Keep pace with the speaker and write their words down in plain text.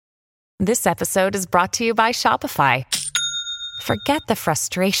This episode is brought to you by Shopify. Forget the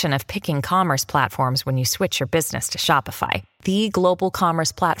frustration of picking commerce platforms when you switch your business to Shopify, the global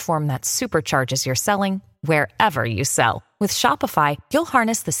commerce platform that supercharges your selling wherever you sell. With Shopify, you'll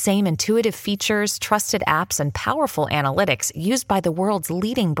harness the same intuitive features, trusted apps, and powerful analytics used by the world's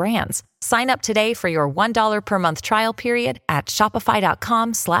leading brands. Sign up today for your $1 per month trial period at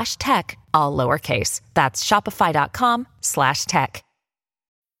shopify.com/tech, all lowercase. That's shopify.com/tech.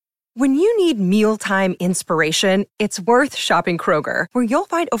 When you need mealtime inspiration, it's worth shopping Kroger, where you'll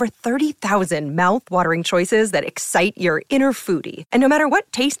find over 30,000 mouth-watering choices that excite your inner foodie. And no matter what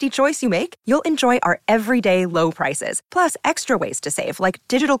tasty choice you make, you'll enjoy our everyday low prices, plus extra ways to save, like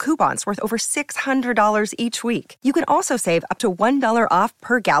digital coupons worth over $600 each week. You can also save up to $1 off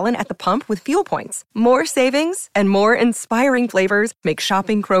per gallon at the pump with fuel points. More savings and more inspiring flavors make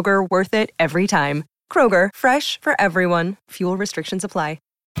shopping Kroger worth it every time. Kroger, fresh for everyone. Fuel restrictions apply.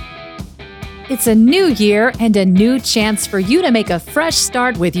 It's a new year and a new chance for you to make a fresh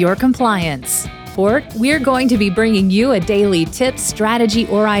start with your compliance. For we're going to be bringing you a daily tip, strategy,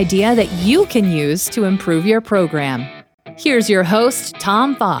 or idea that you can use to improve your program. Here's your host,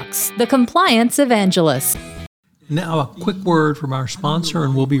 Tom Fox, the Compliance Evangelist. Now, a quick word from our sponsor,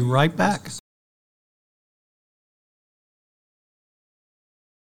 and we'll be right back.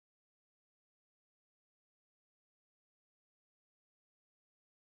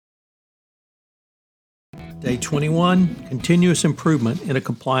 Day 21, Continuous Improvement in a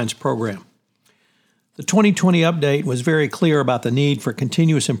Compliance Program. The 2020 update was very clear about the need for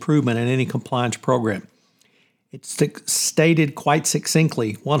continuous improvement in any compliance program. It stated quite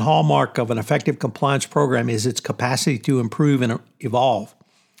succinctly, one hallmark of an effective compliance program is its capacity to improve and evolve.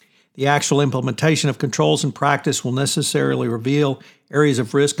 The actual implementation of controls and practice will necessarily reveal areas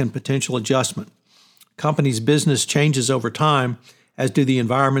of risk and potential adjustment. A company's business changes over time, as do the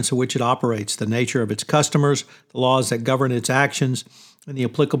environments in which it operates, the nature of its customers, the laws that govern its actions, and the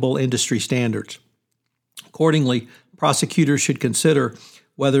applicable industry standards. Accordingly, prosecutors should consider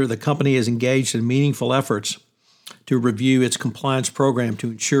whether the company is engaged in meaningful efforts to review its compliance program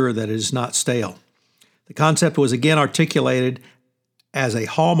to ensure that it is not stale. The concept was again articulated as a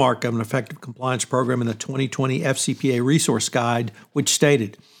hallmark of an effective compliance program in the 2020 FCPA Resource Guide, which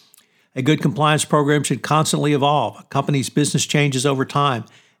stated, a good compliance program should constantly evolve. A company's business changes over time,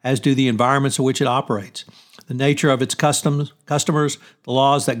 as do the environments in which it operates, the nature of its customers, the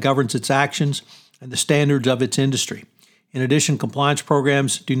laws that govern its actions, and the standards of its industry. In addition, compliance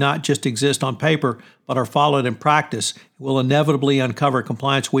programs do not just exist on paper, but are followed in practice and will inevitably uncover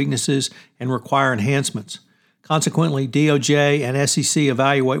compliance weaknesses and require enhancements. Consequently, DOJ and SEC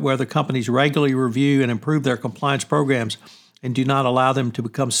evaluate whether companies regularly review and improve their compliance programs and do not allow them to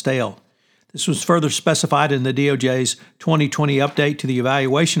become stale. This was further specified in the DOJ's 2020 update to the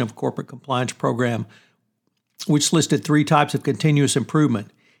evaluation of corporate compliance program, which listed 3 types of continuous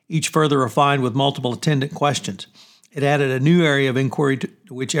improvement, each further refined with multiple attendant questions. It added a new area of inquiry to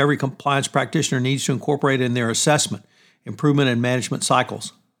which every compliance practitioner needs to incorporate in their assessment, improvement, and management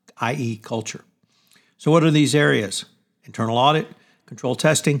cycles, i.e. culture. So what are these areas? Internal audit, control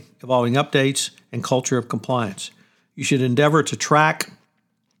testing, evolving updates, and culture of compliance. You should endeavor to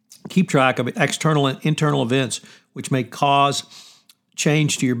keep track of external and internal events which may cause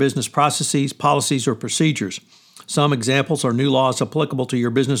change to your business processes, policies, or procedures. Some examples are new laws applicable to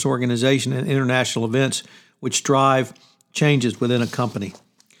your business organization and international events which drive changes within a company.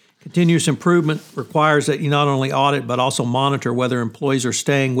 Continuous improvement requires that you not only audit but also monitor whether employees are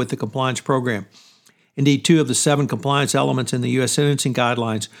staying with the compliance program. Indeed, 2 of the 7 compliance elements in the U.S. Sentencing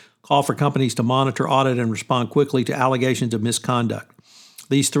Guidelines call for companies to monitor, audit, and respond quickly to allegations of misconduct.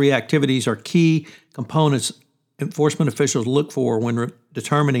 These 3 activities are key components enforcement officials look for when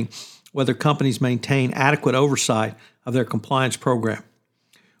determining whether companies maintain adequate oversight of their compliance program.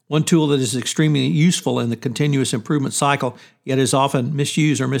 One tool that is extremely useful in the continuous improvement cycle, yet is often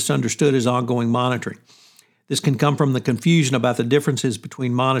misused or misunderstood, is ongoing monitoring. This can come from the confusion about the differences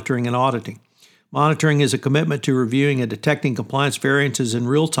between monitoring and auditing. Monitoring is a commitment to reviewing and detecting compliance variances in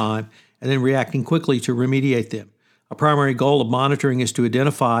real time and then reacting quickly to remediate them. A primary goal of monitoring is to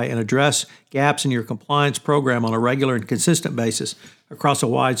identify and address gaps in your compliance program on a regular and consistent basis across a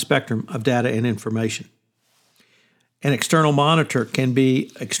wide spectrum of data and information. An external monitor can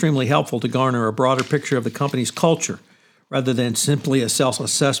be extremely helpful to garner a broader picture of the company's culture rather than simply a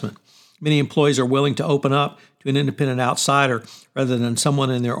self-assessment. Many employees are willing to open up to an independent outsider rather than someone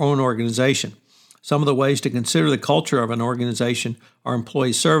in their own organization. Some of the ways to consider the culture of an organization are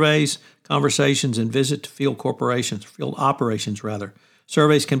employee surveys, conversations, and visit to field operations.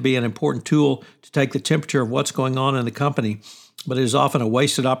 Surveys can be an important tool to take the temperature of what's going on in the company but it is often a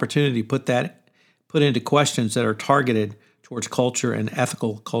wasted opportunity to put into questions that are targeted towards culture and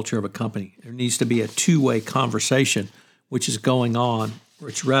ethical culture of a company. There needs to be a two-way conversation which is going on,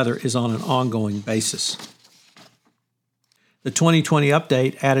 which rather is on an ongoing basis. The 2020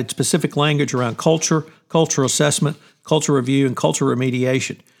 update added specific language around culture, cultural assessment, culture review, and culture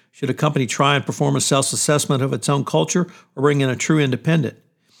remediation. Should a company try and perform a self-assessment of its own culture or bring in a true independent?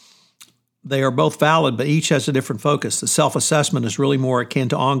 They are both valid, but each has a different focus. The self-assessment is really more akin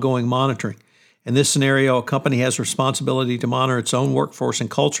to ongoing monitoring. In this scenario, a company has responsibility to monitor its own workforce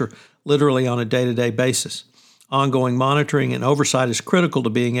and culture literally on a day-to-day basis. Ongoing monitoring and oversight is critical to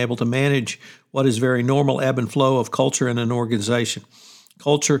being able to manage what is very normal ebb and flow of culture in an organization.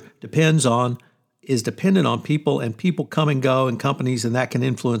 Culture is dependent on people, and people come and go in companies, and that can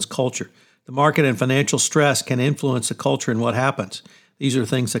influence culture. The market and financial stress can influence the culture and what happens. These are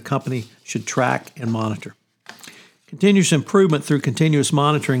things a company should track and monitor. Continuous improvement through continuous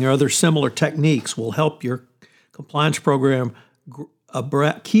monitoring or other similar techniques will help your compliance program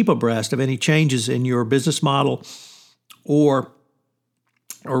keep abreast of any changes in your business model or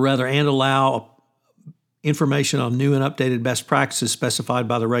and allow information on new and updated best practices specified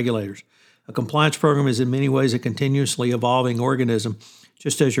by the regulators. A compliance program is in many ways a continuously evolving organism,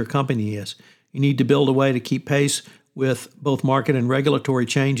 just as your company is. You need to build a way to keep pace with both market and regulatory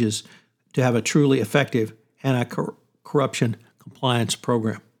changes to have a truly effective anti-corruption compliance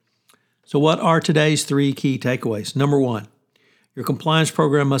program. So what are today's 3 key takeaways? Number 1, your compliance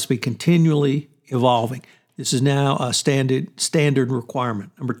program must be continually evolving. This is now a standard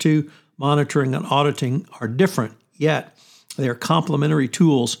requirement. Number 2, monitoring and auditing are different, yet they are complementary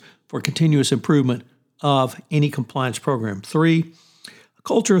tools for continuous improvement of any compliance program. 3, a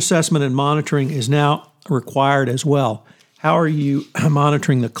culture assessment and monitoring is now required as well. How are you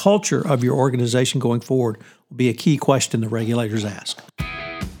monitoring the culture of your organization going forward will be a key question the regulators ask.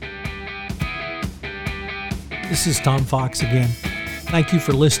 This is Tom Fox again. Thank you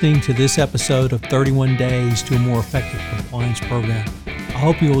for listening to this episode of 31 Days to a More Effective Compliance Program. I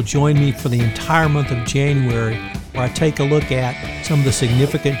hope you will join me for the entire month of January, where I take a look at some of the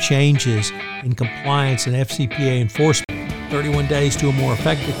significant changes in compliance and FCPA enforcement. 31 Days to a More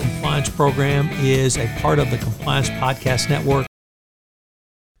Effective Compliance Program is a part of the Compliance Podcast Network.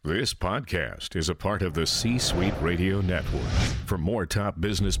 This podcast is a part of the C-Suite Radio Network. For more top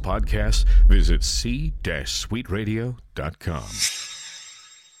business podcasts, visit c-suiteradio.com.